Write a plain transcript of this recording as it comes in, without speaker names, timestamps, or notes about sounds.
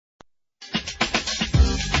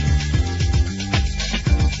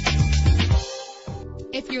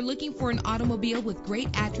you're looking for an automobile with great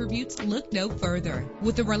attributes, look no further.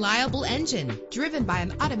 With a reliable engine driven by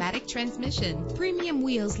an automatic transmission, premium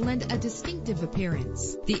wheels lend a distinctive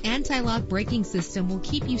appearance. The anti-lock braking system will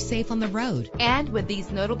keep you safe on the road. And with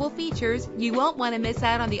these notable features, you won't want to miss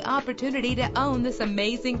out on the opportunity to own this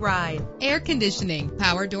amazing ride. Air conditioning,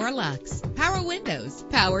 power door locks, power windows,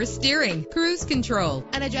 power steering, cruise control,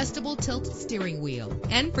 an adjustable tilt steering wheel.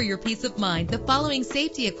 And for your peace of mind, the following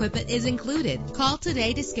safety equipment is included. Call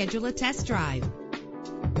today to schedule a test drive.